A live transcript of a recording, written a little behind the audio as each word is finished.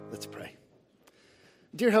Let's pray.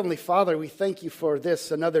 Dear Heavenly Father, we thank you for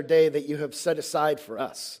this, another day that you have set aside for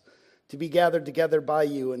us, to be gathered together by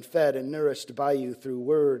you and fed and nourished by you through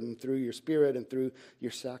word and through your Spirit and through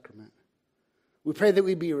your sacrament. We pray that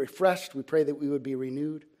we be refreshed. We pray that we would be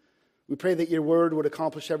renewed. We pray that your word would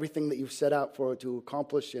accomplish everything that you've set out for it to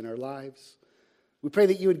accomplish in our lives. We pray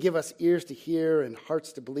that you would give us ears to hear and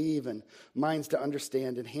hearts to believe and minds to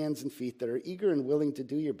understand and hands and feet that are eager and willing to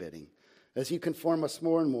do your bidding as you conform us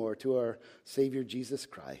more and more to our Savior Jesus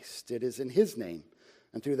Christ. It is in his name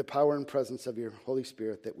and through the power and presence of your Holy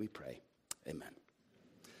Spirit that we pray. Amen.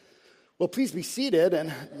 Well, please be seated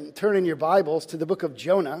and turn in your Bibles to the book of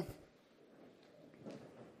Jonah.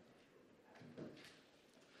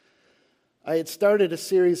 I had started a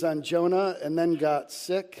series on Jonah and then got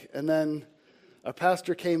sick, and then our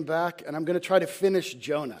pastor came back, and I'm going to try to finish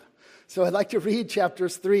Jonah. So I'd like to read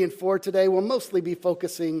chapters 3 and 4 today. We'll mostly be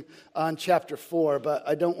focusing on chapter 4, but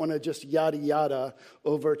I don't want to just yada yada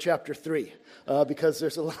over chapter 3 because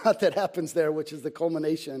there's a lot that happens there, which is the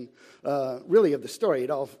culmination really of the story. It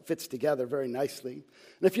all fits together very nicely.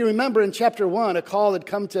 And if you remember in chapter 1, a call had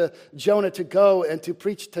come to Jonah to go and to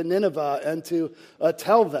preach to Nineveh and to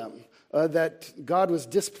tell them that God was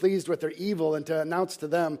displeased with their evil and to announce to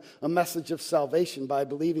them a message of salvation by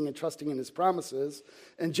believing and trusting in his promises.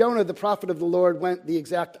 And Jonah, the prophet of the Lord, went the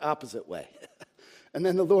exact opposite way. And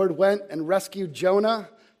then the Lord went and rescued Jonah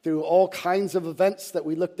through all kinds of events that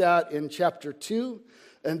we looked at in chapter 2.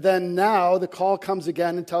 And then now the call comes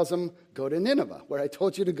again and tells him, go to Nineveh, where I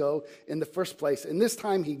told you to go in the first place. And this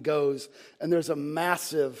time he goes, and there's a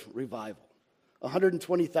massive revival.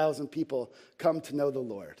 120,000 people come to know the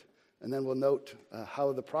Lord. And then we'll note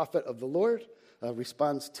how the prophet of the Lord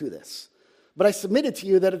responds to this. But I submitted to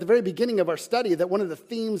you that at the very beginning of our study that one of the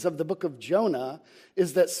themes of the book of Jonah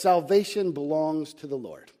is that salvation belongs to the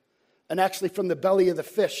Lord. And actually from the belly of the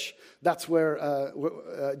fish, that's where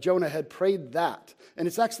Jonah had prayed that. And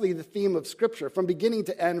it's actually the theme of Scripture. From beginning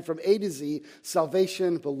to end, from A to Z,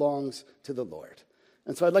 salvation belongs to the Lord.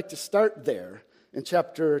 And so I'd like to start there in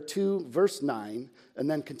chapter 2, verse 9, and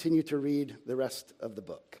then continue to read the rest of the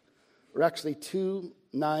book. Or actually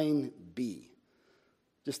 2:9b.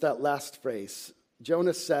 Just that last phrase.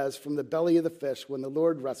 Jonah says, from the belly of the fish, when the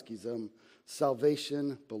Lord rescues him,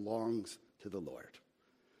 salvation belongs to the Lord.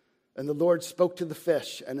 And the Lord spoke to the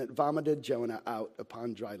fish, and it vomited Jonah out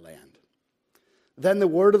upon dry land. Then the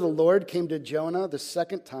word of the Lord came to Jonah the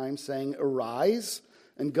second time, saying, arise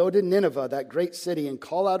and go to Nineveh, that great city, and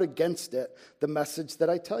call out against it the message that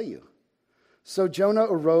I tell you. So Jonah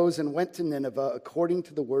arose and went to Nineveh according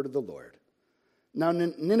to the word of the Lord. Now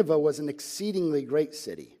Nineveh was an exceedingly great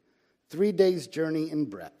city, 3 days' journey in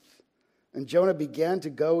breadth. And Jonah began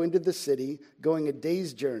to go into the city, going a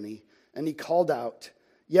day's journey, and he called out,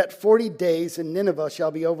 yet 40 days and Nineveh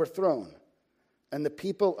shall be overthrown. And the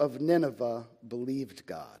people of Nineveh believed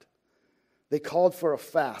God. They called for a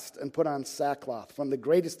fast and put on sackcloth, from the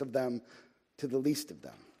greatest of them to the least of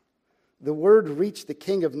them. The word reached the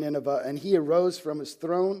king of Nineveh, and he arose from his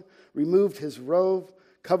throne, removed his robe,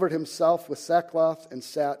 covered himself with sackcloth, and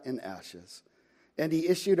sat in ashes. And he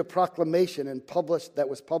issued a proclamation that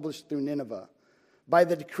was published through Nineveh. By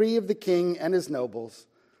the decree of the king and his nobles,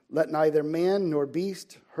 let neither man nor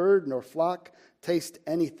beast, herd nor flock taste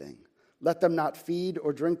anything. Let them not feed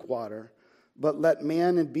or drink water, but let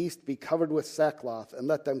man and beast be covered with sackcloth, and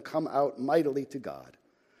let them come out mightily to God.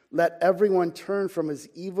 Let everyone turn from his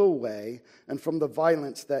evil way and from the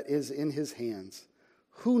violence that is in his hands.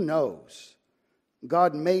 Who knows?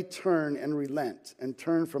 God may turn and relent and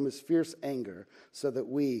turn from his fierce anger so that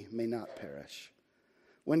we may not perish.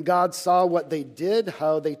 When God saw what they did,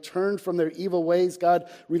 how they turned from their evil ways, God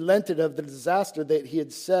relented of the disaster that he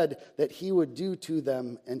had said that he would do to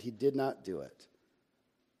them, and he did not do it.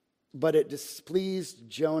 But it displeased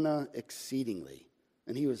Jonah exceedingly,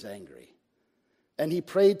 and he was angry. And he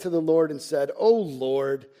prayed to the Lord and said, O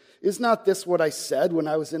Lord, is not this what I said when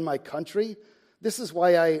I was in my country? This is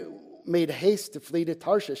why I made haste to flee to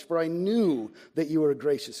Tarshish, for I knew that you were a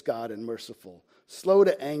gracious God and merciful, slow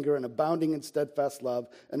to anger and abounding in steadfast love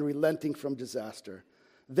and relenting from disaster.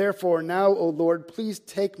 Therefore now, O Lord, please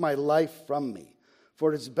take my life from me,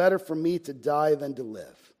 for it is better for me to die than to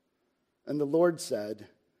live. And the Lord said,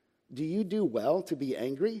 do you do well to be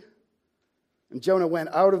angry? And Jonah went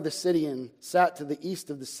out of the city and sat to the east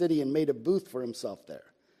of the city and made a booth for himself there.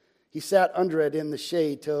 He sat under it in the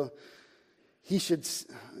shade till he should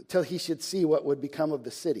see what would become of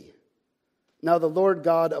the city. Now the Lord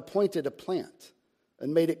God appointed a plant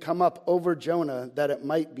and made it come up over Jonah that it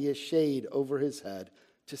might be a shade over his head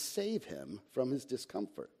to save him from his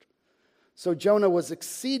discomfort. So Jonah was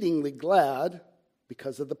exceedingly glad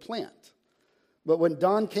because of the plant. But when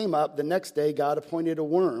dawn came up the next day, God appointed a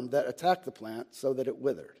worm that attacked the plant so that it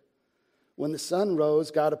withered. When the sun rose,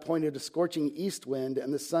 God appointed a scorching east wind,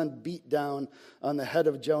 and the sun beat down on the head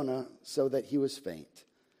of Jonah so that he was faint.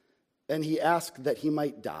 And he asked that he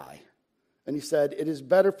might die. And he said, "It is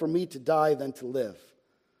better for me to die than to live."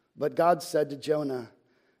 But God said to Jonah,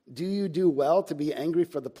 "Do you do well to be angry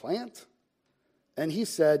for the plant?" And he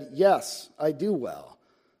said, "Yes, I do well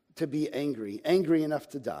to be angry enough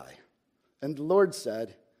to die." And the Lord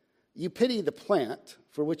said, "You pity the plant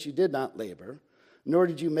for which you did not labor, nor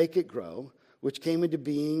did you make it grow, which came into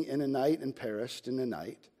being in a night and perished in a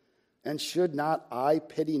night. And should not I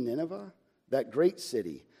pity Nineveh, that great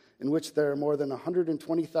city, in which there are more than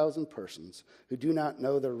 120,000 persons who do not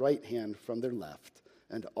know their right hand from their left,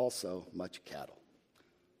 and also much cattle?"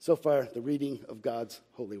 So far, the reading of God's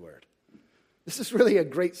holy word. This is really a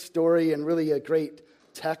great story and really a great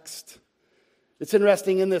text. It's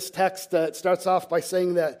interesting in this text, it starts off by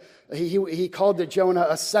saying that he called to Jonah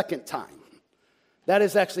a second time. That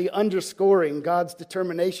is actually underscoring God's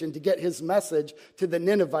determination to get his message to the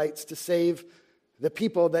Ninevites to save the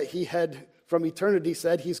people that he had from eternity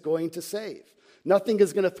said he's going to save. Nothing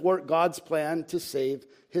is going to thwart God's plan to save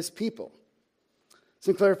his people.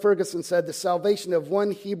 Sinclair Ferguson said, "The salvation of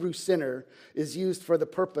one Hebrew sinner is used for the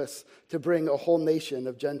purpose to bring a whole nation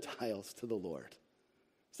of Gentiles to the Lord."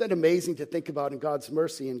 Isn't that amazing to think about in God's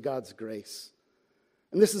mercy and God's grace?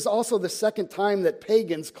 And this is also the second time that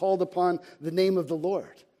pagans called upon the name of the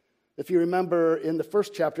Lord. If you remember in the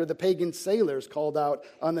first chapter, the pagan sailors called out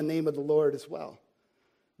on the name of the Lord as well.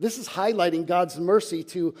 This is highlighting God's mercy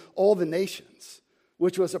to all the nations,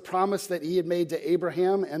 which was a promise that he had made to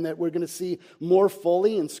Abraham and that we're going to see more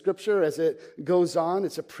fully in Scripture as it goes on.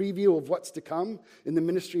 It's a preview of what's to come in the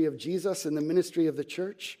ministry of Jesus and the ministry of the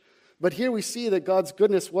church. But here we see that God's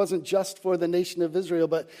goodness wasn't just for the nation of Israel,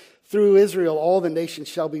 but through Israel all the nations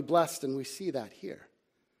shall be blessed, and we see that here.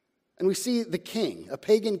 And we see the king, a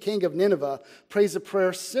pagan king of Nineveh, prays a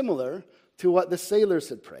prayer similar to what the sailors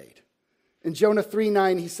had prayed. In Jonah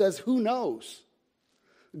 3:9, he says, "Who knows?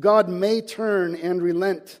 God may turn and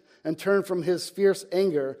relent and turn from his fierce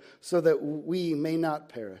anger so that we may not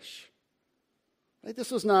perish." Right?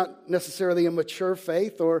 This was not necessarily a mature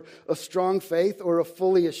faith or a strong faith or a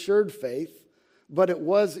fully assured faith, but it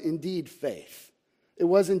was indeed faith. It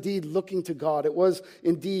was indeed looking to God. It was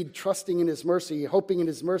indeed trusting in his mercy, hoping in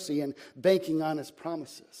his mercy, and banking on his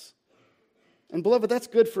promises. And beloved, that's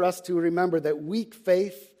good for us to remember that weak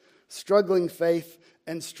faith, struggling faith,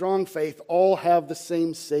 and strong faith all have the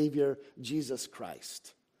same Savior, Jesus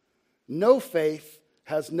Christ. No faith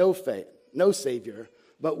has no Savior,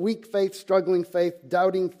 but weak faith, struggling faith,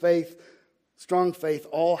 doubting faith, strong faith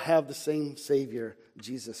all have the same Savior,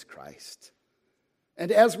 Jesus Christ.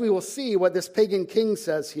 And as we will see what this pagan king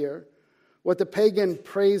says here, what the pagan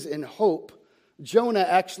prays in hope, Jonah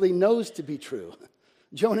actually knows to be true.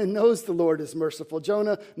 Jonah knows the Lord is merciful.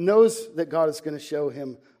 Jonah knows that God is going to show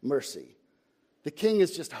him mercy. The king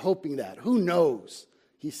is just hoping that. Who knows?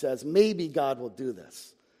 He says, maybe God will do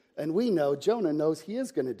this. And we know, Jonah knows he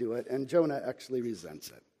is going to do it, and Jonah actually resents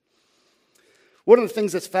it. One of the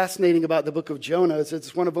things that's fascinating about the book of Jonah is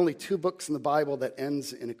it's one of only 2 books in the Bible that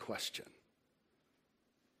ends in a question.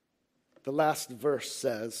 The last verse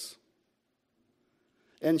says,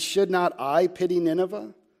 "And should not I pity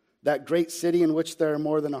Nineveh, that great city in which there are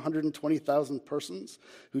more than 120,000 persons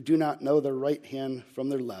who do not know their right hand from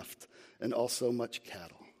their left, and also much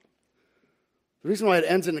cattle?" The reason why it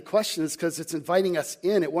ends in a question is because it's inviting us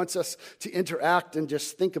in. It wants us to interact and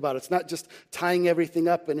just think about it. It's not just tying everything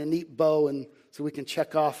up in a neat bow and so we can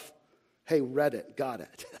check off, hey, read it, got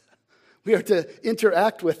it. We are to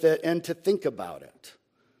interact with it and to think about it.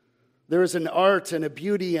 There is an art and a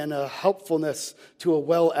beauty and a helpfulness to a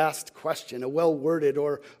well-asked question, a well-worded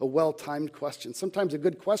or a well-timed question. Sometimes a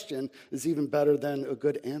good question is even better than a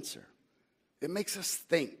good answer. It makes us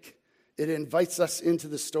think. It invites us into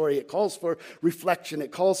the story. It calls for reflection.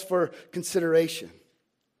 It calls for consideration.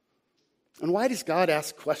 And why does God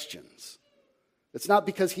ask questions? It's not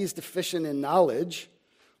because he's deficient in knowledge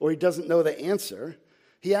or he doesn't know the answer.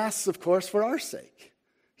 He asks, of course, for our sake.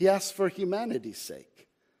 He asks for humanity's sake.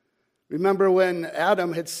 Remember when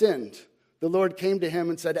Adam had sinned, the Lord came to him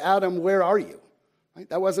and said, "Adam, where are you?" Right?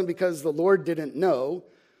 That wasn't because the Lord didn't know.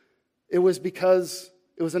 It was because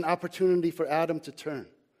it was an opportunity for Adam to turn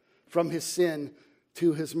from his sin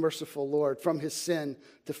to his merciful Lord, from his sin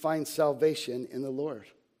to find salvation in the Lord.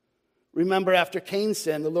 Remember after Cain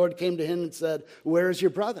sinned, the Lord came to him and said, "Where is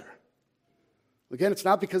your brother?" Again, it's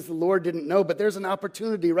not because the Lord didn't know, but there's an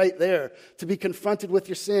opportunity right there to be confronted with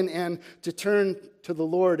your sin and to turn to the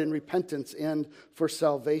Lord in repentance and for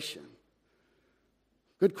salvation.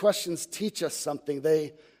 Good questions teach us something.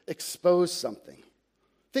 They expose something.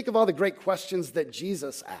 Think of all the great questions that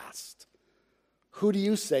Jesus asked. Who do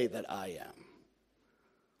you say that I am?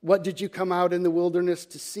 What did you come out in the wilderness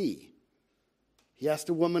to see? He asked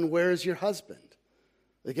a woman, where is your husband?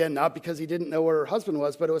 Again, not because he didn't know where her husband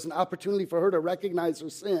was, but it was an opportunity for her to recognize her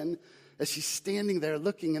sin as she's standing there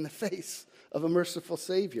looking in the face of a merciful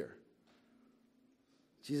Savior.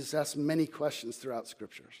 Jesus asked many questions throughout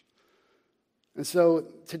Scriptures. And so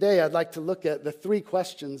today I'd like to look at the 3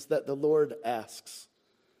 questions that the Lord asks.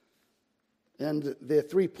 And the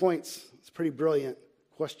 3 points, it's pretty brilliant.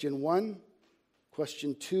 Question 1,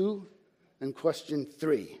 question 2, and question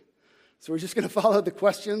 3. So we're just going to follow the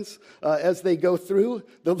questions as they go through.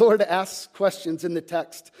 The Lord asks questions in the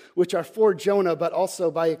text, which are for Jonah, but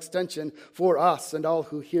also by extension for us and all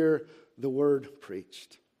who hear the word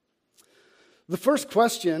preached. The first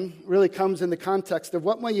question really comes in the context of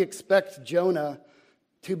what might you expect Jonah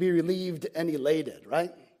to be relieved and elated,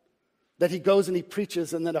 right? That he goes and he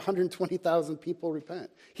preaches and that 120,000 people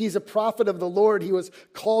repent. He's a prophet of the Lord. He was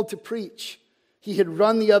called to preach. He had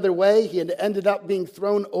run the other way. He had ended up being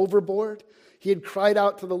thrown overboard. He had cried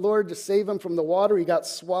out to the Lord to save him from the water. He got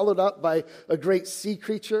swallowed up by a great sea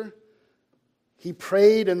creature. He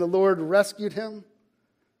prayed and the Lord rescued him.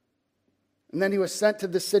 And then he was sent to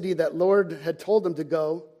the city that Lord had told him to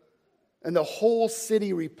go. And the whole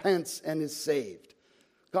city repents and is saved.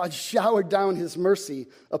 God showered down his mercy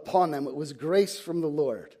upon them. It was grace from the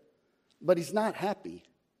Lord. But he's not happy.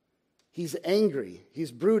 He's angry.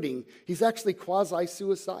 He's brooding. He's actually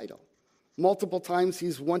quasi-suicidal. Multiple times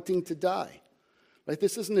he's wanting to die. Right?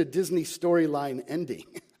 This isn't a Disney storyline ending.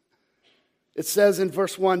 It says in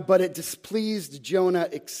verse 1, but it displeased Jonah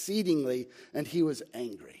exceedingly, and he was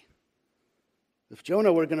angry. If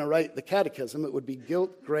Jonah were going to write the catechism, it would be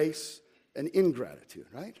guilt, grace, and ingratitude,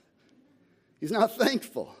 right? He's not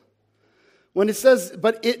thankful. When it says,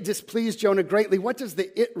 but it displeased Jonah greatly, what does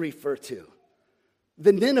the it refer to?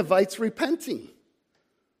 The Ninevites repenting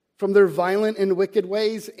from their violent and wicked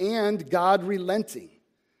ways and God relenting.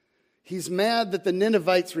 He's mad that the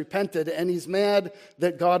Ninevites repented, and he's mad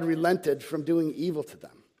that God relented from doing evil to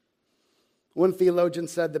them. One theologian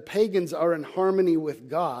said, the pagans are in harmony with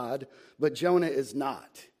God, but Jonah is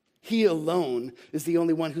not. He alone is the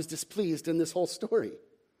only one who's displeased in this whole story.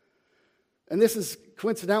 And this is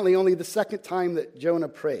coincidentally only the second time that Jonah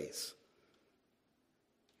prays.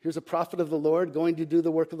 Here's a prophet of the Lord going to do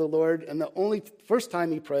the work of the Lord, and the only first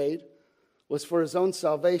time he prayed was for his own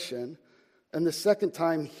salvation, and the second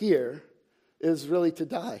time here is really to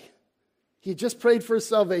die. He just prayed for his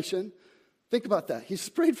salvation. Think about that. He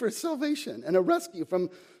just prayed for his salvation and a rescue from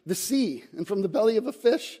the sea and from the belly of a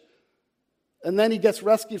fish. And then he gets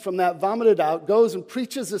rescued from that, vomited out, goes and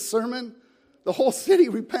preaches his sermon. The whole city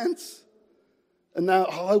repents. And now,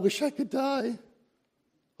 I wish I could die.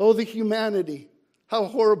 Oh, the humanity. How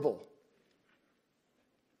horrible.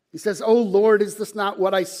 He says, oh Lord, is this not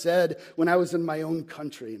what I said when I was in my own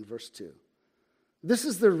country, in verse 2? This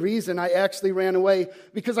is the reason I actually ran away,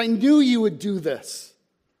 because I knew you would do this.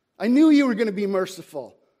 I knew you were going to be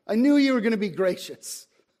merciful. I knew you were going to be gracious.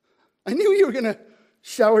 I knew you were going to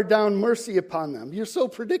shower down mercy upon them. You're so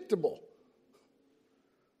predictable.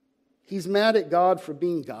 He's mad at God for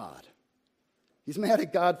being God. He's mad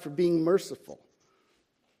at God for being merciful.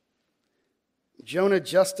 Jonah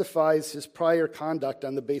justifies his prior conduct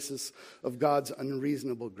on the basis of God's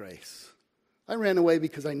unreasonable grace. I ran away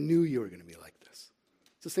because I knew you were going to be like this.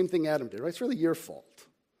 It's the same thing Adam did, right? It's really your fault.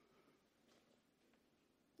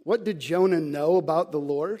 What did Jonah know about the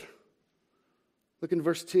Lord? Look in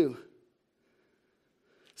verse 2.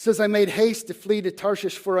 It says, I made haste to flee to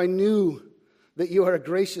Tarshish, for I knew that you are a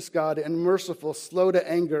gracious God and merciful, slow to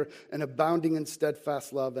anger, and abounding in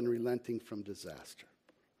steadfast love and relenting from disaster.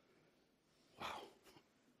 Wow.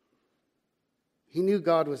 He knew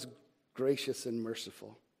God was gracious and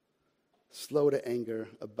merciful, slow to anger,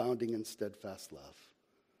 abounding in steadfast love.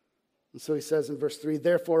 And so he says in verse 3,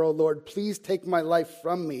 therefore, O Lord, please take my life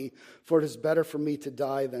from me, for it is better for me to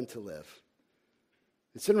die than to live.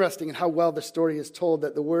 It's interesting in how well the story is told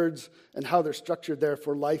that the words and how they're structured there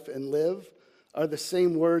for life and live are the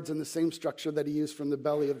same words and the same structure that he used from the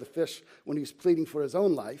belly of the fish when he was pleading for his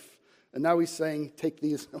own life. And now he's saying, take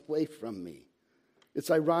these away from me.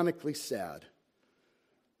 It's ironically sad.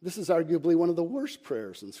 This is arguably one of the worst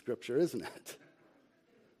prayers in Scripture, isn't it?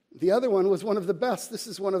 The other one was one of the best. This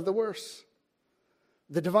is one of the worst.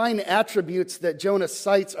 The divine attributes that Jonah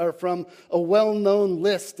cites are from a well-known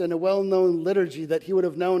list and a well-known liturgy that he would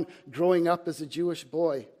have known growing up as a Jewish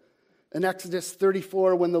boy. In Exodus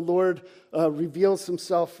 34, when the Lord reveals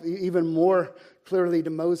himself even more clearly to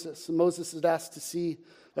Moses, and Moses is asked to see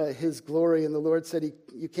his glory, and the Lord said,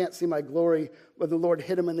 you can't see my glory. But the Lord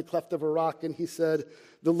hid him in the cleft of a rock, and he said,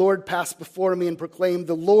 the Lord passed before me and proclaimed,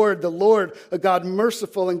 the Lord, a God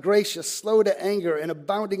merciful and gracious, slow to anger, and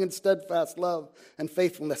abounding in steadfast love and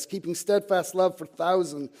faithfulness, keeping steadfast love for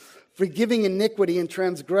thousands, forgiving iniquity and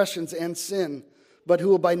transgressions and sin, but who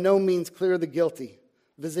will by no means clear the guilty,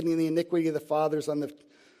 visiting the iniquity of the fathers on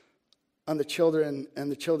the children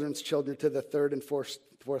and the children's children to the third and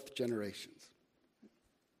fourth generations.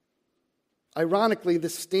 Ironically,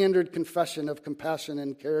 this standard confession of compassion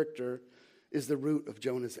and character is the root of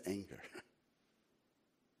Jonah's anger.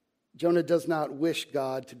 Jonah does not wish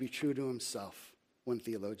God to be true to himself, one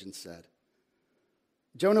theologian said.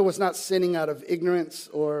 Jonah was not sinning out of ignorance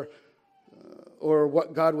or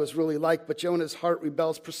what God was really like, but Jonah's heart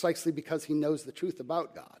rebels precisely because he knows the truth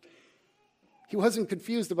about God. He wasn't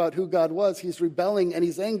confused about who God was. He's rebelling and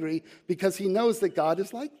he's angry because he knows that God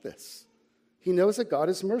is like this. He knows that God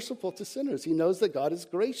is merciful to sinners. He knows that God is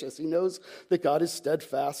gracious. He knows that God is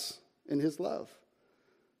steadfast in his love.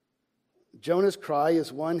 Jonah's cry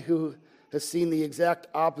is one who has seen the exact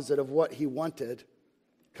opposite of what he wanted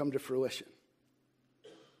come to fruition.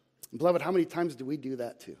 Beloved, how many times do we do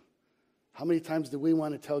that too? How many times do we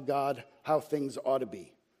want to tell God how things ought to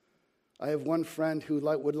be? I have one friend who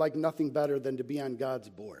would like nothing better than to be on God's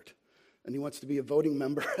board. And he wants to be a voting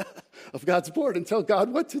member of God's board and tell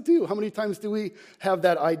God what to do. How many times do we have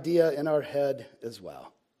that idea in our head as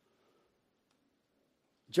well?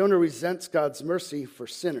 Jonah resents God's mercy for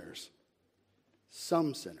sinners,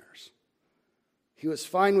 some sinners. He was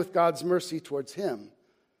fine with God's mercy towards him,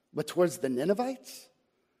 but towards the Ninevites,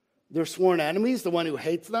 their sworn enemies, the one who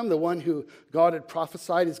hates them, the one who God had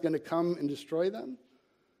prophesied is going to come and destroy them,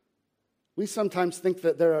 we sometimes think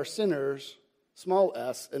that there are sinners, small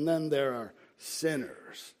s, and then there are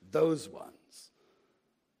sinners, those ones.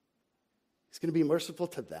 He's going to be merciful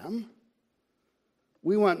to them.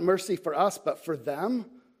 We want mercy for us, but for them,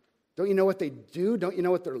 don't you know what they do? Don't you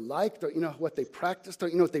know what they're like? Don't you know what they practice?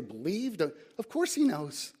 Don't you know what they believe? Of course he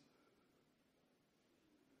knows.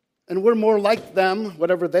 And we're more like them,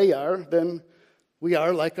 whatever they are, than we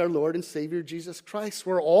are like our Lord and Savior Jesus Christ.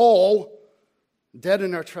 We're all dead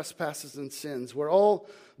in our trespasses and sins. We're all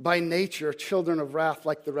by nature children of wrath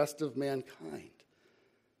like the rest of mankind.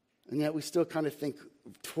 And yet we still kind of think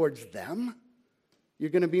towards them, you're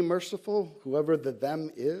going to be merciful, whoever the them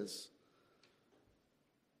is.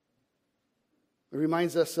 It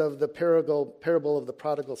reminds us of the parable of the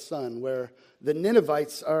prodigal son, where the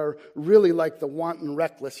Ninevites are really like the wanton,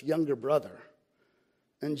 reckless younger brother.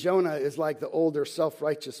 And Jonah is like the older,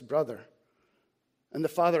 self-righteous brother. And the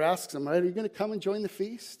father asks him, are you going to come and join the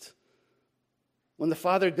feast? When the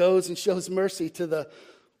father goes and shows mercy to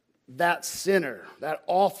that sinner, that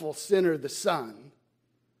awful sinner, the son,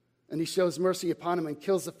 and he shows mercy upon him and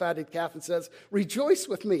kills the fatted calf and says, rejoice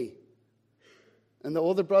with me. And the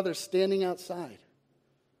older brother's standing outside.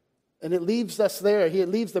 And it leaves us there. It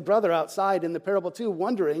leaves the brother outside in the parable too,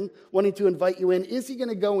 wanting to invite you in. Is he going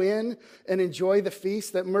to go in and enjoy the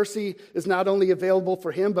feast? That mercy is not only available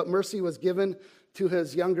for him, but mercy was given to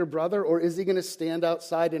his younger brother? Or is he going to stand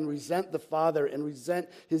outside and resent the father and resent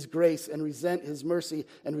his grace and resent his mercy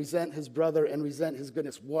and resent his brother and resent his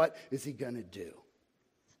goodness? What is he going to do?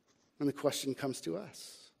 And the question comes to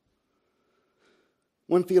us.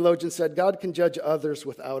 One theologian said, God can judge others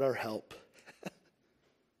without our help.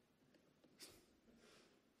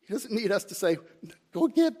 He doesn't need us to say, go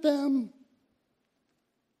get them.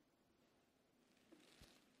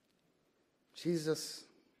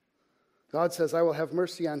 God says, I will have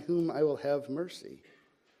mercy on whom I will have mercy.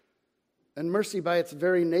 And mercy by its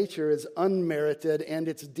very nature is unmerited and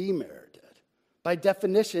it's demerited. By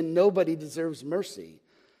definition, nobody deserves mercy.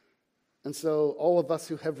 And so all of us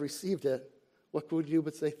who have received it, what could we do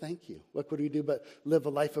but say thank you? What could we do but live a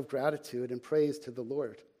life of gratitude and praise to the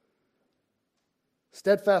Lord?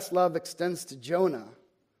 Steadfast love extends to Jonah.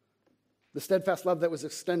 The steadfast love that was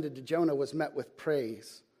extended to Jonah was met with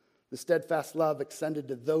praise. The steadfast love extended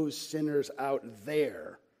to those sinners out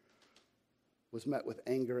there was met with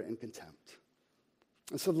anger and contempt.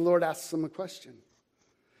 And so the Lord asks him a question.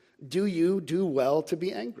 Do you do well to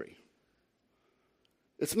be angry?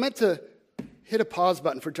 It's meant to hit a pause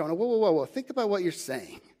button for Jonah. Whoa. Think about what you're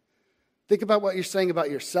saying. Think about what you're saying about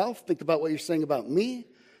yourself. Think about what you're saying about me.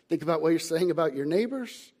 Think about what you're saying about your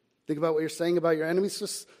neighbors. Think about what you're saying about your enemies.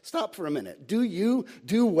 Just stop for a minute. Do you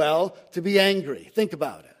do well to be angry? Think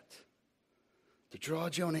about it. To draw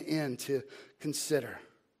Jonah in to consider.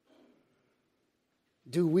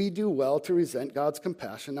 Do we do well to resent God's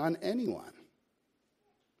compassion on anyone?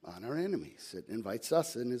 On our enemies. It invites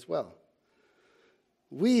us in as well.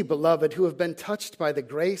 We, beloved, who have been touched by the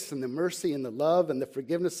grace and the mercy and the love and the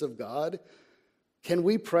forgiveness of God, can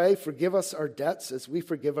we pray, forgive us our debts as we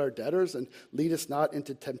forgive our debtors, and lead us not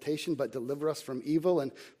into temptation, but deliver us from evil,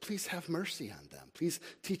 and please have mercy on them. Please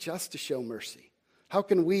teach us to show mercy. How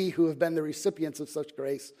can we, who have been the recipients of such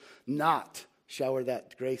grace, not shower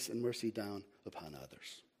that grace and mercy down upon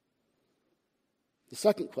others? The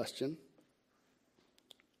second question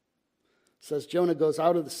says Jonah goes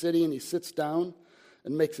out of the city and he sits down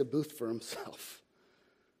and makes a booth for himself.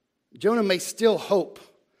 Jonah may still hope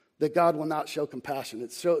that God will not show compassion.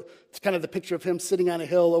 It's kind of the picture of him sitting on a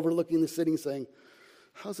hill overlooking the city saying,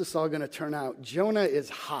 how's this all going to turn out? Jonah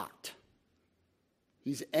is hot.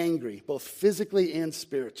 He's angry, both physically and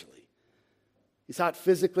spiritually. He's hot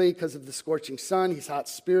physically because of the scorching sun. He's hot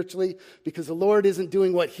spiritually because the Lord isn't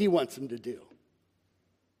doing what he wants him to do.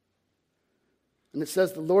 And it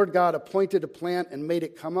says, the Lord God appointed a plant and made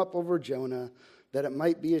it come up over Jonah that it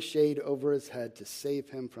might be a shade over his head to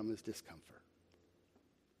save him from his discomfort.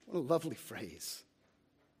 What a lovely phrase.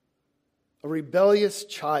 A rebellious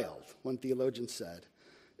child, one theologian said,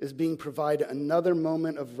 is being provided another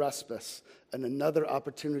moment of respite and another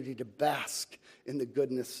opportunity to bask in the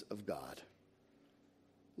goodness of God.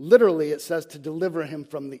 Literally, it says to deliver him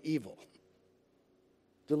from the evil.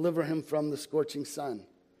 Deliver him from the scorching sun.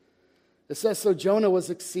 It says, so Jonah was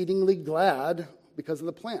exceedingly glad because of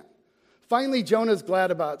the plant. Finally, Jonah's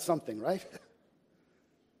glad about something, right?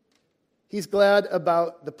 He's glad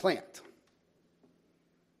about the plant.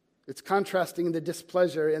 It's contrasting the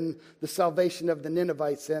displeasure in the salvation of the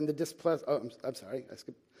Ninevites and the displeasure. Oh, I'm sorry.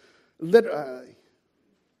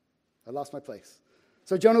 I lost my place.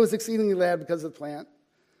 So Jonah was exceedingly glad because of the plant.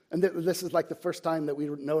 And this is like the first time that we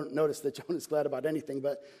notice that Jonah's glad about anything,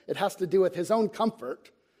 but it has to do with his own comfort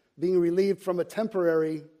being relieved from a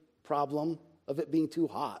temporary problem of it being too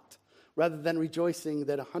hot, rather than rejoicing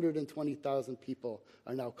that 120,000 people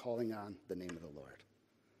are now calling on the name of the Lord.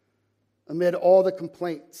 Amid all the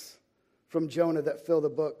complaints from Jonah that fill the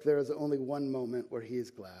book, there is only one moment where he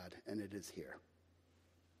is glad, and it is here.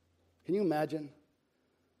 Can you imagine?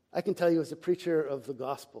 I can tell you as a preacher of the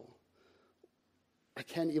gospel, I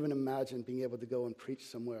can't even imagine being able to go and preach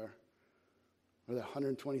somewhere where there are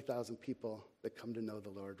 120,000 people that come to know the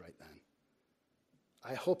Lord right then.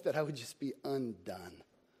 I hope that I would just be undone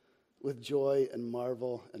with joy and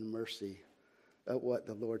marvel and mercy at what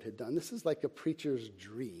the Lord had done. This is like a preacher's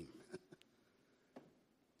dream.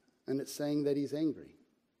 And it's saying that he's angry,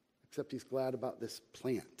 except he's glad about this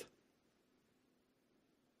plant.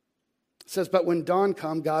 It says, but when dawn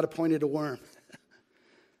came, God appointed a worm.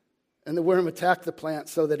 And the worm attacked the plant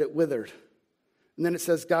so that it withered. And then it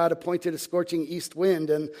says God appointed a scorching east wind,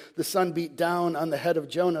 and the sun beat down on the head of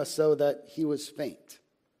Jonah so that he was faint.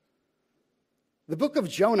 The book of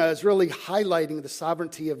Jonah is really highlighting the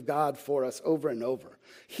sovereignty of God for us over and over.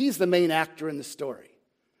 He's the main actor in the story.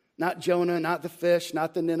 Not Jonah, not the fish,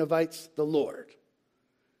 not the Ninevites, the Lord.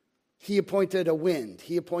 He appointed a wind.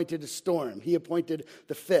 He appointed a storm. He appointed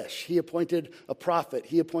the fish. He appointed a prophet.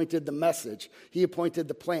 He appointed the message. He appointed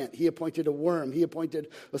the plant. He appointed a worm. He appointed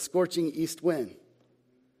a scorching east wind.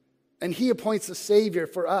 And he appoints a Savior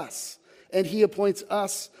for us. And he appoints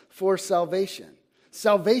us for salvation.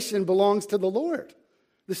 Salvation belongs to the Lord.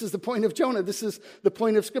 This is the point of Jonah. This is the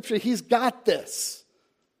point of Scripture. He's got this.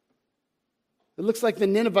 It looks like the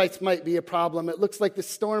Ninevites might be a problem. It looks like the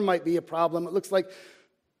storm might be a problem. It looks like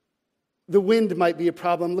the wind might be a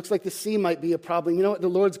problem. It looks like the sea might be a problem. You know what? The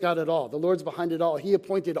Lord's got it all. The Lord's behind it all. He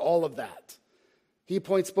appointed all of that. He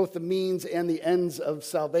appoints both the means and the ends of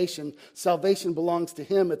salvation. Salvation belongs to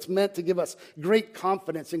him. It's meant to give us great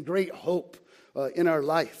confidence and great hope in our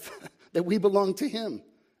life that we belong to him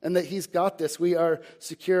and that he's got this. We are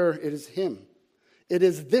secure. It is him. It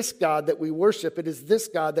is this God that we worship. It is this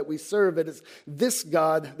God that we serve. It is this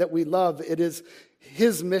God that we love. It is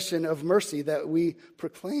his mission of mercy that we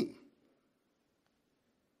proclaim.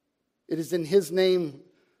 It is in his name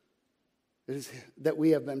that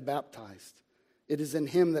we have been baptized. It is in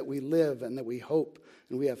him that we live and that we hope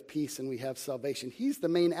and we have peace and we have salvation. He's the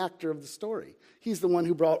main actor of the story. He's the one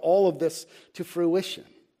who brought all of this to fruition.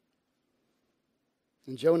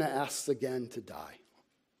 And Jonah asks again to die.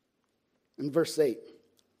 In verse 8,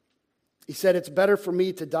 he said, it's better for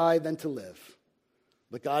me to die than to live.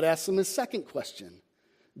 But God asks him his second question.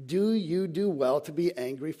 Do you do well to be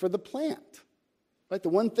angry for the plant? Right? The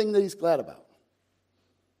one thing that he's glad about.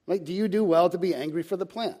 Right? Do you do well to be angry for the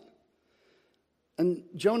plant? And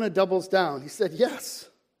Jonah doubles down. He said, yes,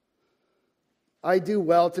 I do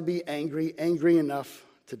well to be angry enough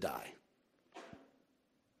to die.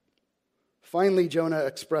 Finally, Jonah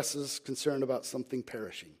expresses concern about something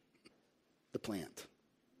perishing, the plant.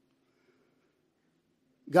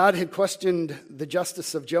 God had questioned the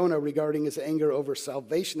justice of Jonah regarding his anger over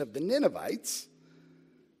salvation of the Ninevites,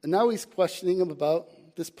 and now he's questioning him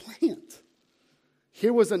about this plant.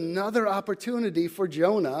 Here was another opportunity for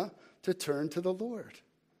Jonah to turn to the Lord.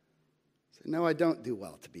 Say, no, I don't do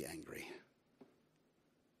well to be angry.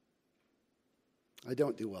 I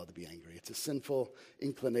don't do well to be angry. It's a sinful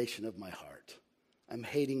inclination of my heart. I'm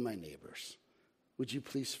hating my neighbors. Would you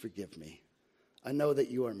please forgive me? I know that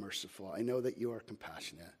you are merciful. I know that you are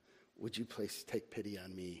compassionate. Would you please take pity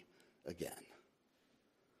on me again?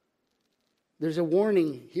 There's a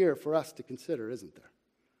warning here for us to consider, isn't there?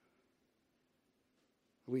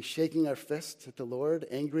 Are we shaking our fists at the Lord,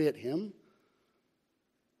 angry at him?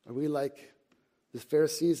 Are we like the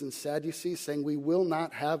Pharisees and Sadducees saying we will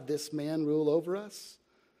not have this man rule over us?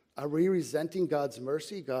 Are we resenting God's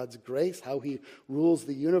mercy, God's grace, how he rules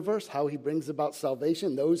the universe, how he brings about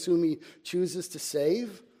salvation, those whom he chooses to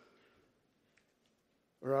save?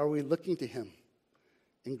 Or are we looking to him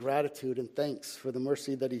in gratitude and thanks for the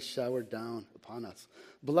mercy that he showered down upon us?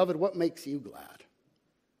 Beloved, what makes you glad?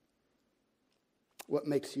 What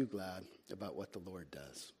makes you glad about what the Lord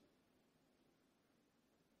does?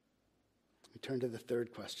 We turn to the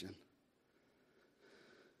third question.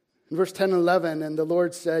 In verse 10 and 11, and the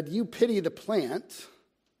Lord said, you pity the plant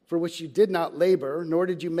for which you did not labor, nor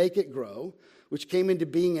did you make it grow, which came into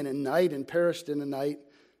being in a night and perished in a night.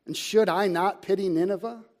 And should I not pity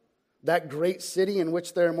Nineveh, that great city in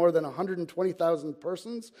which there are more than 120,000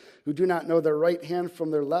 persons who do not know their right hand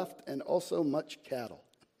from their left, and also much cattle?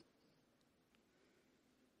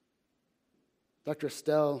 Dr.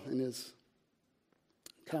 Estelle, in his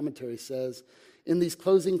commentary, says, in these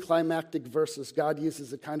closing climactic verses, God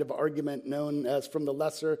uses a kind of argument known as from the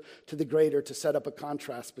lesser to the greater to set up a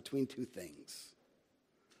contrast between two things.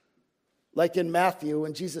 Like in Matthew,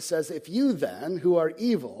 when Jesus says, if you then, who are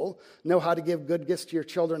evil, know how to give good gifts to your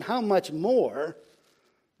children, how much more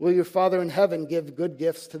will your Father in heaven give good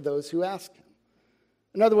gifts to those who ask him?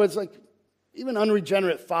 In other words, like even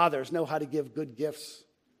unregenerate fathers know how to give good gifts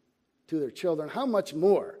to their children. How much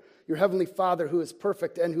more your heavenly Father, who is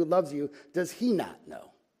perfect and who loves you, does he not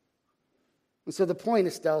know? And so the point,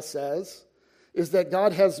 Estelle says, is that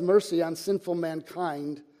God has mercy on sinful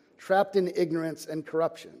mankind trapped in ignorance and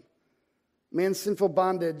corruption. Man's sinful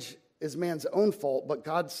bondage is man's own fault, but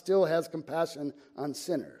God still has compassion on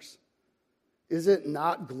sinners. Is it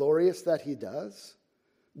not glorious that he does?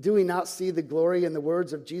 Do we not see the glory in the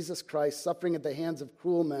words of Jesus Christ suffering at the hands of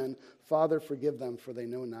cruel men? Father, forgive them, for they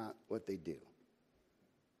know not what they do.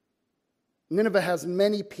 Nineveh has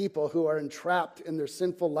many people who are entrapped in their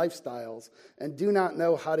sinful lifestyles and do not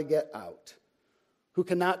know how to get out, who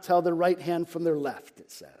cannot tell their right hand from their left,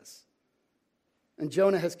 it says. And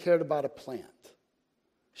Jonah has cared about a plant.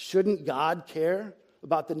 Shouldn't God care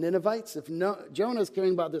about the Ninevites? If Jonah is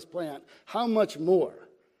caring about this plant, how much more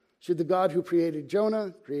should the God who created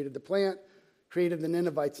Jonah, created the plant, created the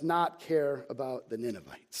Ninevites, not care about the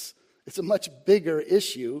Ninevites? It's a much bigger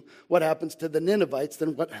issue what happens to the Ninevites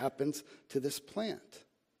than what happens to this plant.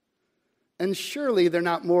 And surely they're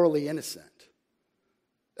not morally innocent.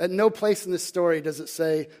 At no place in this story does it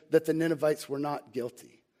say that the Ninevites were not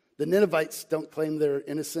guilty. The Ninevites don't claim their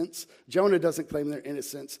innocence. Jonah doesn't claim their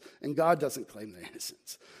innocence. And God doesn't claim their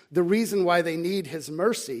innocence. The reason why they need his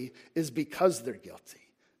mercy is because they're guilty,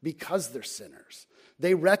 because they're sinners.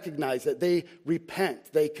 They recognize it. They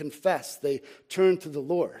repent. They confess. They turn to the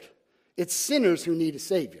Lord. It's sinners who need a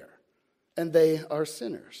Savior, and they are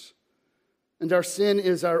sinners. And our sin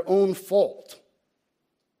is our own fault.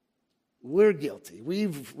 We're guilty.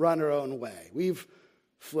 We've run our own way. We've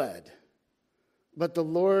fled. But the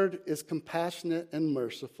Lord is compassionate and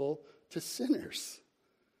merciful to sinners.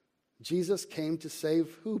 Jesus came to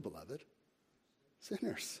save who, beloved?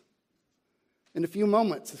 Sinners. In a few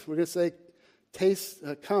moments, we're going to say,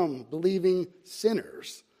 come, believing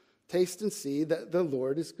sinners, taste and see that the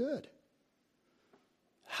Lord is good.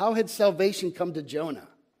 How had salvation come to Jonah?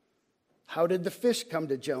 How did the fish come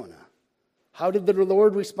to Jonah? How did the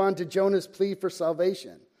Lord respond to Jonah's plea for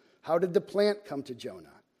salvation? How did the plant come to Jonah?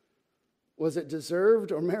 Was it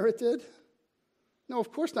deserved or merited? No,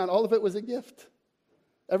 of course not. All of it was a gift.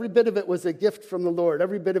 Every bit of it was a gift from the Lord.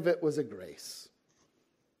 Every bit of it was a grace.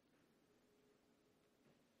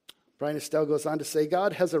 Brian Estelle goes on to say,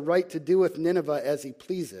 God has a right to do with Nineveh as he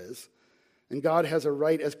pleases, And God has a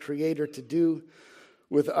right as creator to do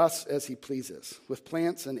with us as he pleases, with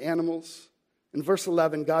plants and animals. In verse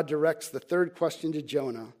 11, God directs the third question to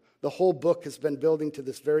Jonah. The whole book has been building to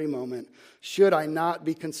this very moment. Should I not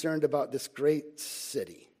be concerned about this great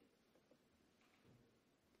city?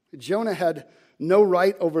 Jonah had no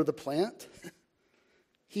right over the plant.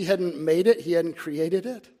 He hadn't made it. He hadn't created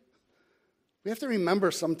it. We have to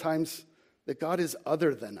remember sometimes that God is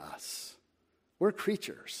other than us. We're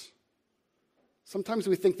creatures. Sometimes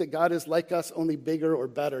we think that God is like us, only bigger or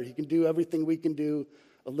better. He can do everything we can do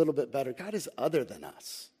a little bit better. God is other than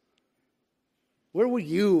us. Where were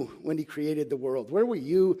you when he created the world? Where were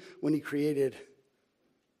you when he created,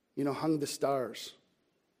 hung the stars?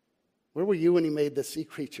 Where were you when he made the sea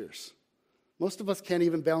creatures? Most of us can't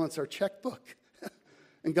even balance our checkbook.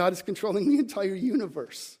 And God is controlling the entire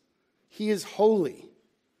universe. He is holy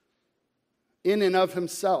in and of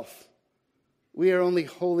himself. We are only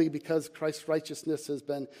holy because Christ's righteousness has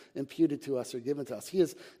been imputed to us or given to us. He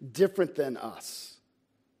is different than us.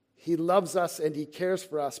 He loves us and he cares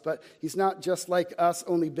for us, but he's not just like us,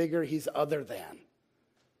 only bigger. He's other than.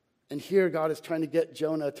 And here God is trying to get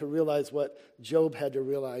Jonah to realize what Job had to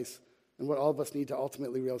realize and what all of us need to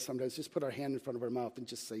ultimately realize sometimes. Just put our hand in front of our mouth and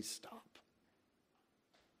just say, stop.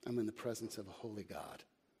 I'm in the presence of a holy God.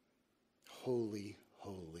 Holy,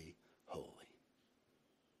 holy, holy.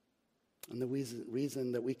 And the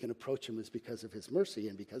reason that we can approach him is because of his mercy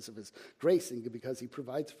and because of his grace and because he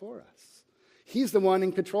provides for us. He's the one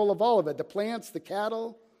in control of all of it. The plants, the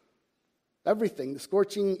cattle, everything. The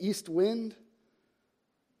scorching east wind.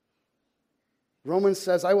 Romans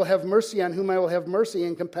says, I will have mercy on whom I will have mercy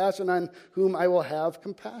and compassion on whom I will have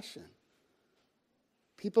compassion.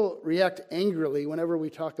 People react angrily whenever we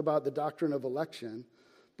talk about the doctrine of election.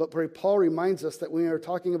 But Paul reminds us that when we are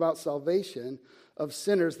talking about salvation of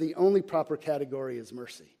sinners, the only proper category is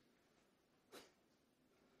mercy.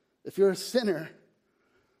 If you're a sinner,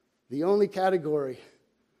 the only category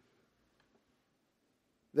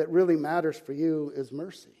that really matters for you is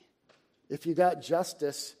mercy. If you got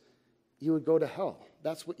justice, you would go to hell.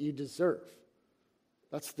 That's what you deserve.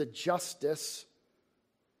 That's the justice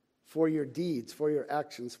for your deeds, for your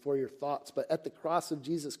actions, for your thoughts. But at the cross of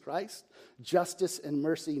Jesus Christ, justice and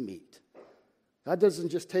mercy meet. God doesn't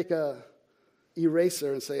just take a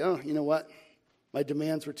eraser and say, oh, you know what? My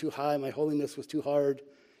demands were too high. My holiness was too hard.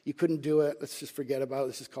 You couldn't do it. Let's just forget about it.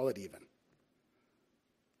 Let's just call it even.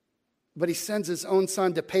 But he sends his own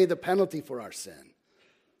son to pay the penalty for our sin.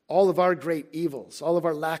 All of our great evils, all of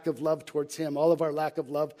our lack of love towards him, all of our lack of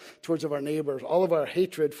love towards our neighbors, all of our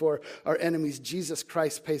hatred for our enemies, Jesus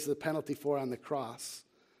Christ pays the penalty for on the cross.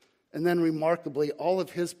 And then remarkably, all of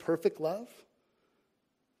his perfect love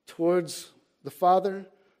towards the Father,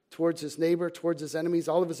 towards his neighbor, towards his enemies,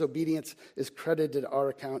 all of his obedience is credited to our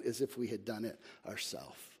account as if we had done it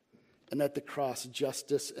ourselves. And at the cross,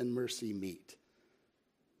 justice and mercy meet.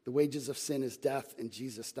 The wages of sin is death, and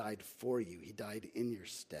Jesus died for you. He died in your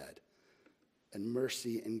stead. And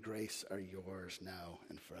mercy and grace are yours now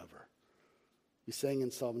and forever. We sang in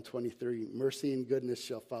Psalm 23, mercy and goodness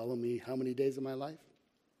shall follow me how many days of my life?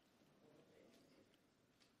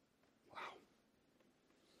 Wow.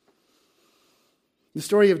 The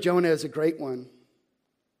story of Jonah is a great one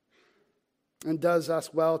and does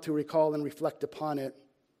us well to recall and reflect upon it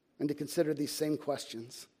and to consider these same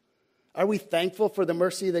questions. Are we thankful for the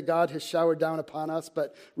mercy that God has showered down upon us,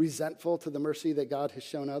 but resentful to the mercy that God has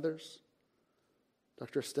shown others?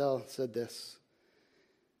 Dr. Estelle said this.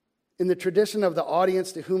 In the tradition of the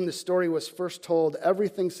audience to whom the story was first told,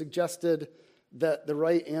 everything suggested that the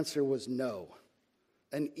right answer was no.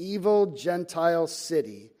 An evil Gentile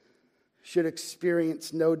city should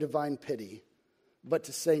experience no divine pity. But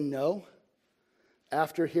to say no,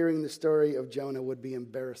 after hearing the story of Jonah, would be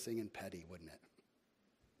embarrassing and petty, wouldn't it?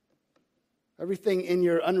 Everything in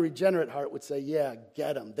your unregenerate heart would say, yeah,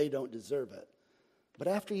 get them. They don't deserve it. But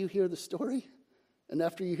after you hear the story, and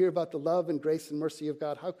after you hear about the love and grace and mercy of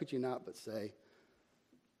God, how could you not but say,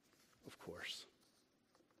 of course.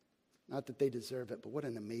 Not that they deserve it, but what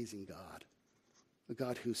an amazing God. A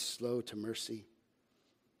God who's slow to mercy.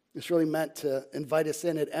 It's really meant to invite us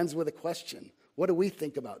in. It ends with a question. What do we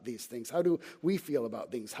think about these things? How do we feel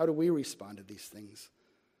about things? How do we respond to these things?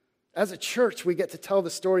 As a church, we get to tell the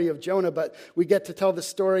story of Jonah, but we get to tell the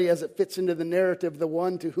story as it fits into the narrative, the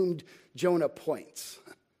one to whom Jonah points,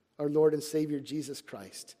 our Lord and Savior, Jesus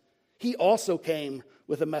Christ. He also came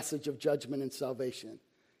with a message of judgment and salvation.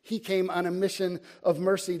 He came on a mission of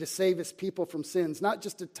mercy to save his people from sins, not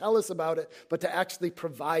just to tell us about it, but to actually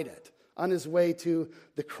provide it on his way to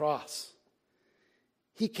the cross.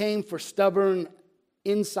 He came for stubborn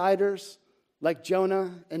insiders like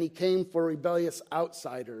Jonah, and he came for rebellious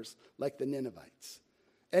outsiders like the Ninevites.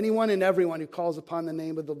 Anyone and everyone who calls upon the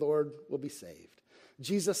name of the Lord will be saved.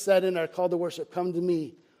 Jesus said in our call to worship, "Come to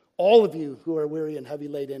me, all of you who are weary and heavy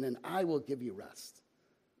laden, and I will give you rest."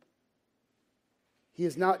 He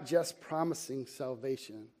is not just promising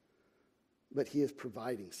salvation, but he is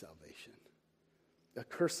providing salvation.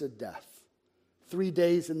 Accursed death. 3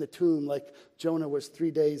 days in the tomb, like Jonah was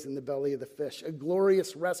 3 days in the belly of the fish. A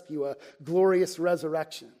glorious rescue, a glorious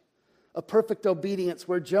resurrection. A perfect obedience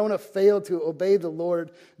where Jonah failed to obey the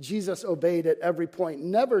Lord, Jesus obeyed at every point,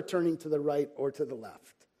 never turning to the right or to the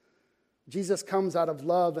left. Jesus comes out of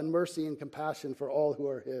love and mercy and compassion for all who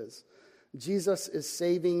are his. Jesus is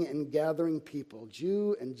saving and gathering people,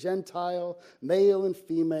 Jew and Gentile, male and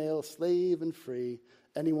female, slave and free,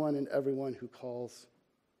 anyone and everyone who calls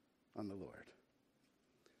on the Lord.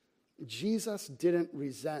 Jesus didn't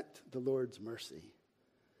resent the Lord's mercy.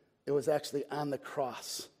 It was actually on the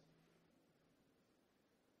cross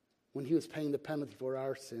when he was paying the penalty for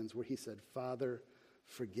our sins, where he said, "Father,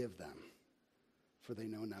 forgive them, for they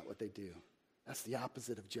know not what they do." That's the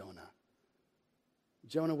opposite of Jonah.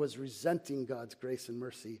 Jonah was resenting God's grace and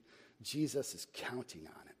mercy. Jesus is counting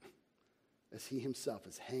on it as he himself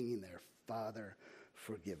is hanging there. "Father,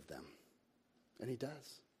 forgive them." And he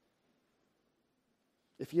does.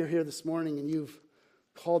 If you're here this morning and you've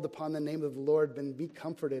called upon the name of the Lord, then be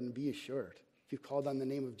comforted and be assured, if you've called on the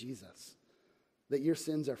name of Jesus, that your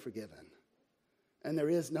sins are forgiven. And there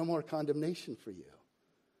is no more condemnation for you.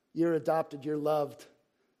 You're adopted, you're loved,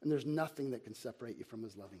 and there's nothing that can separate you from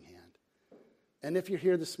his loving hand. And if you're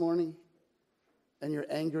here this morning and you're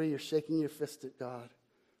angry, you're shaking your fist at God,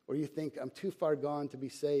 or you think, "I'm too far gone to be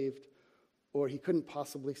saved," or "He couldn't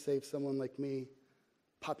possibly save someone like me,"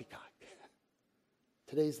 poppycock.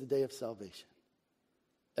 Today's the day of salvation.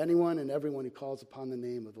 Anyone and everyone who calls upon the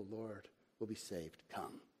name of the Lord will be saved.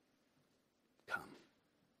 Come. Come.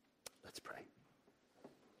 Let's pray.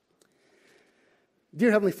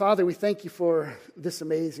 Dear Heavenly Father, we thank you for this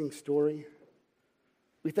amazing story.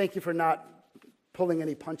 We thank you for not pulling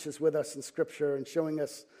any punches with us in Scripture and showing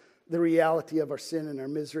us the reality of our sin and our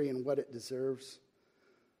misery and what it deserves.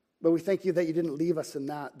 But we thank you that you didn't leave us in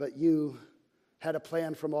that, but you had a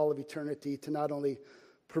plan from all of eternity to not only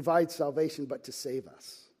provide salvation, but to save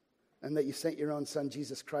us. And that you sent your own Son,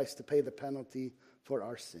 Jesus Christ, to pay the penalty for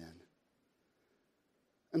our sin.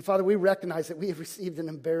 And Father, we recognize that we have received an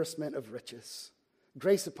embarrassment of riches.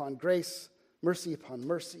 Grace upon grace, mercy upon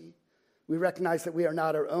mercy. We recognize that we are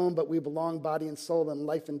not our own, but we belong body and soul and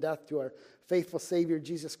life and death to our faithful Savior,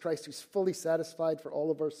 Jesus Christ, who's fully satisfied for all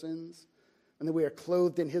of our sins. And that we are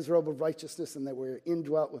clothed in his robe of righteousness and that we're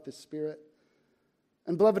indwelt with his Spirit.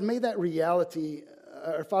 And beloved, may that reality,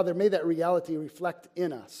 Father, may that reality reflect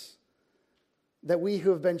in us. That we who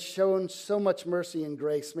have been shown so much mercy and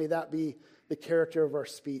grace, may that be the character of our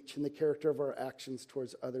speech and the character of our actions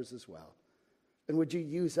towards others as well. And would you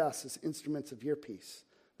use us as instruments of your peace,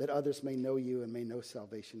 that others may know you and may know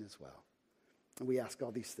salvation as well. And we ask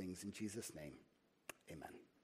all these things in Jesus' name. Amen.